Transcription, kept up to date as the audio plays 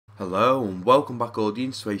Hello and welcome back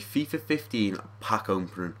audience to a FIFA 15 pack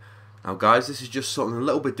opening. Now guys, this is just something a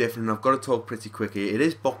little bit different and I've got to talk pretty quick here. It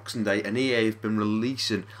is Boxing Day and EA have been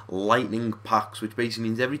releasing lightning packs, which basically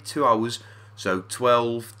means every 2 hours, so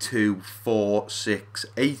 12, 2, 4, 6,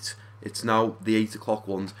 8, it's now the 8 o'clock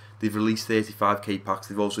ones. They've released 35k packs.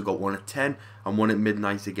 They've also got one at 10 and one at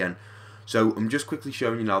midnight again. So I'm just quickly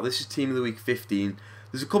showing you now. This is Team of the Week 15.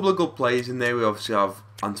 There's a couple of good players in there. We obviously have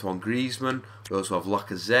Antoine Griezmann, we also have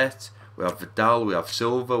Lacazette, we have Vidal, we have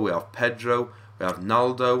Silva, we have Pedro, we have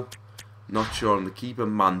Naldo, not sure on the keeper,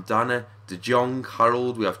 Mandanda, De Jong,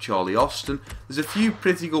 Harold, we have Charlie Austin. There's a few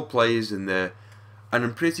pretty good players in there, and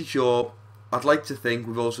I'm pretty sure, I'd like to think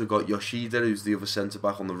we've also got Yoshida, who's the other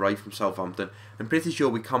centre-back on the right from Southampton. I'm pretty sure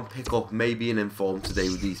we can pick up maybe an inform today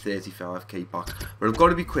with these 35k packs. But I've got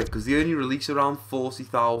to be quick because they only release around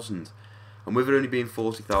 40,000. And with it only being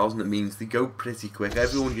 40,000, it means they go pretty quick.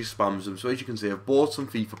 Everyone just spams them. So as you can see, I've bought some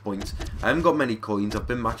FIFA points. I haven't got many coins. I've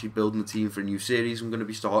been actually building a team for a new series I'm going to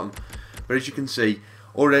be starting. But as you can see,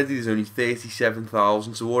 already there's only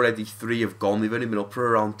 37,000. So already 3 have gone. They've only been up for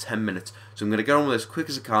around 10 minutes. So I'm going to get on with this as quick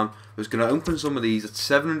as I can. I'm just going to open some of these at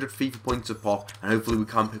 700 FIFA points a pop. And hopefully we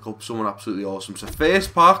can pick up someone absolutely awesome. So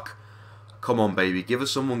first pack. Come on, baby. Give us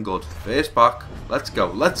someone good. First pack. Let's go.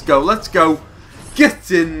 Let's go. Let's go.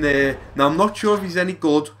 Get in there. Now I'm not sure if he's any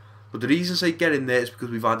good, but the reason I say get in there is because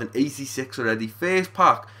we've had an 86 already. First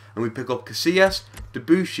pack, and we pick up Casillas,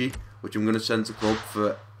 Debussy, which I'm going to send to club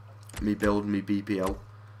for me building me BPL.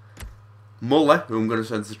 Muller, who I'm going to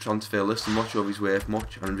send to the transfer list. I'm not sure if he's worth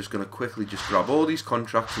much, and I'm just going to quickly just grab all these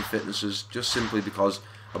contracts and fitnesses, just simply because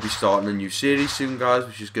I'll be starting a new series soon, guys,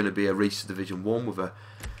 which is going to be a race to Division 1 with a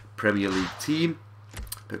Premier League team.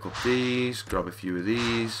 Pick up these, grab a few of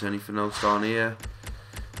these. Anything else down here?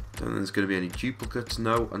 Don't think there's going to be any duplicates,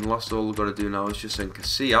 no. And last all we've got to do now is just send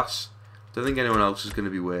Casillas. Don't think anyone else is going to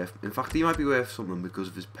be worth. In fact, he might be worth something because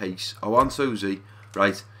of his pace. Oh, and Sozi.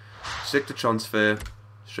 Right. Stick to transfer.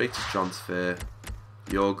 Straight to transfer.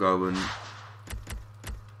 You're going.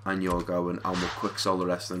 And you're going. And we'll quick sell the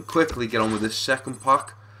rest. And quickly get on with this second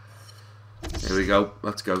pack. Here we go,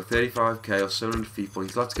 let's go, 35k or 700 FIFA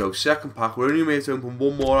points, let's go, second pack. We're only going to open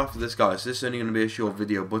one more after this, guys, so this is only going to be a short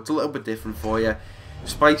video, but it's a little bit different for you,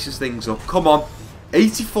 spices things up. Come on,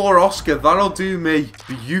 84 Oscar, that'll do me,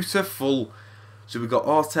 beautiful. So we've got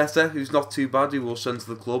Arteta, who's not too bad, who we'll send to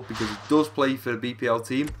the club, because he does play for a BPL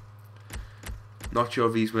team. Not sure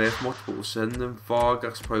if he's worth much, but we'll send him.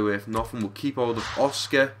 Vargas, probably worth nothing. We'll keep hold of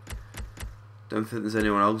Oscar. Don't think there's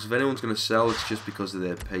anyone else. If anyone's going to sell, it's just because of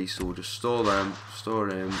their pace. So we'll just store them, store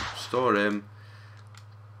him, store him.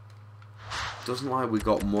 Doesn't like we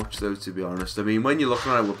got much though, to be honest. I mean, when you're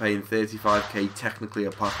looking at it, we're paying 35k technically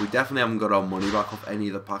a pack. We definitely haven't got our money back off any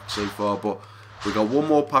of the packs so far, but we've got one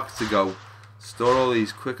more pack to go. Store all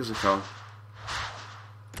these quick as I can.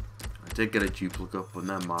 I did get a duplicate, but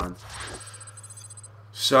never mind.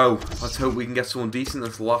 So, let's hope we can get someone decent.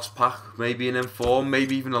 That's the last pack. Maybe an inform,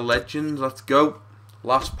 maybe even a legend. Let's go.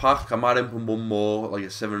 Last pack. I might open one more, like a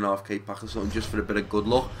 7.5k pack or something, just for a bit of good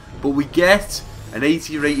luck. But we get an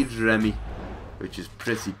 80 rated Remy, which is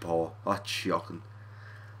pretty poor. That's shocking.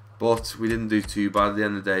 But we didn't do too bad at the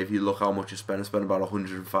end of the day. If you look how much I spent about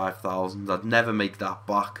 105,000. I'd never make that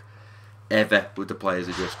back, ever, with the players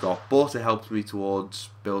I just got. But it helps me towards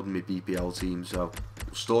building my BPL team, so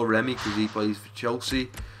we'll store Remy because he plays for Chelsea.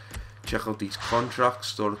 Check out these contracts,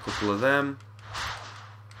 store a couple of them.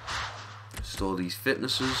 Store these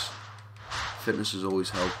fitnesses. Fitnesses always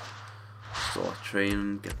help. Store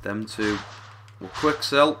training, get them too. We'll quick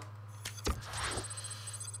sell.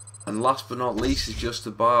 And last but not least is just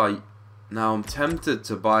to buy. Now I'm tempted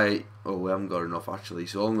to buy. Oh, we haven't got enough actually.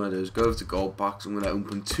 So all I'm going to do is go to gold packs. I'm going to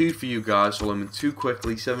open 2 for you guys. So I'm in 2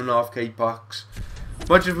 quickly. 7.5k packs.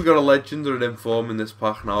 Imagine if we got a legend or an inform in this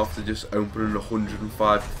pack now after just opening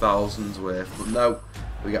 105,000 worth. But no,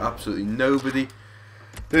 we get absolutely nobody.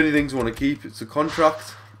 The only things I want to keep is the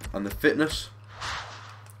contract and the fitness.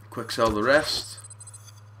 Quick sell the rest.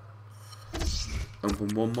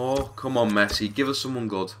 Open one more. Come on, Messi, give us someone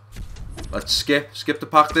good. Let's skip the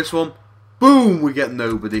pack this one. Boom, we get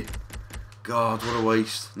nobody. God, what a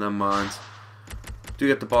waste. Never mind. Do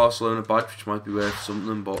get the Barcelona badge, which might be worth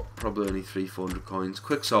something, but probably only 300-400 coins.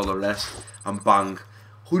 Quick sell the rest, and bang.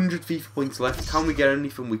 100 FIFA points left. Can we get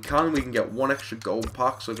anything? We can. We can get 1 extra gold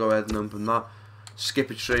pack, so go ahead and open that. Skip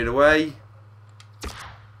it straight away.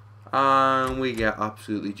 And we get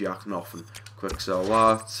absolutely jack nothing. Quick sell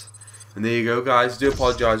that. And there you go, guys. I do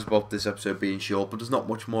apologise about this episode being short, but there's not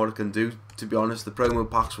much more I can do, to be honest. The promo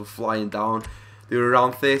packs were flying down. They were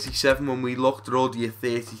around 37 when we looked. They're already at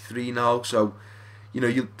 33 now, so you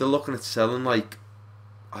know, they're looking at selling like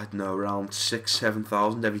I don't know, around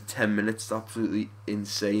 6,000-7,000 every 10 minutes. It's absolutely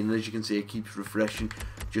insane. And as you can see, it keeps refreshing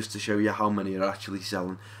just to show you how many are actually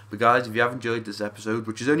selling. But guys, if you have enjoyed this episode,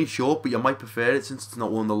 which is only short, but you might prefer it since it's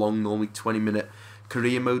not one of the long, normally 20-minute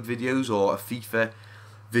career mode videos, or a FIFA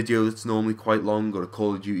video that's normally quite long, or a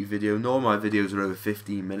Call of Duty video. Normally my videos are over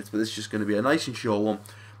 15 minutes, but this is just going to be a nice and short one.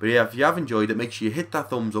 But yeah, if you have enjoyed it, make sure you hit that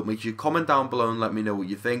thumbs up, make sure you comment down below and let me know what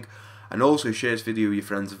you think. And also share this video with your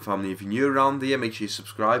friends and family. If you're new around here, make sure you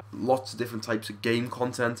subscribe. Lots of different types of game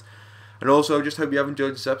content. And also, just hope you have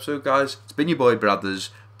enjoyed this episode, guys. It's been your boy Brothers.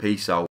 Peace out.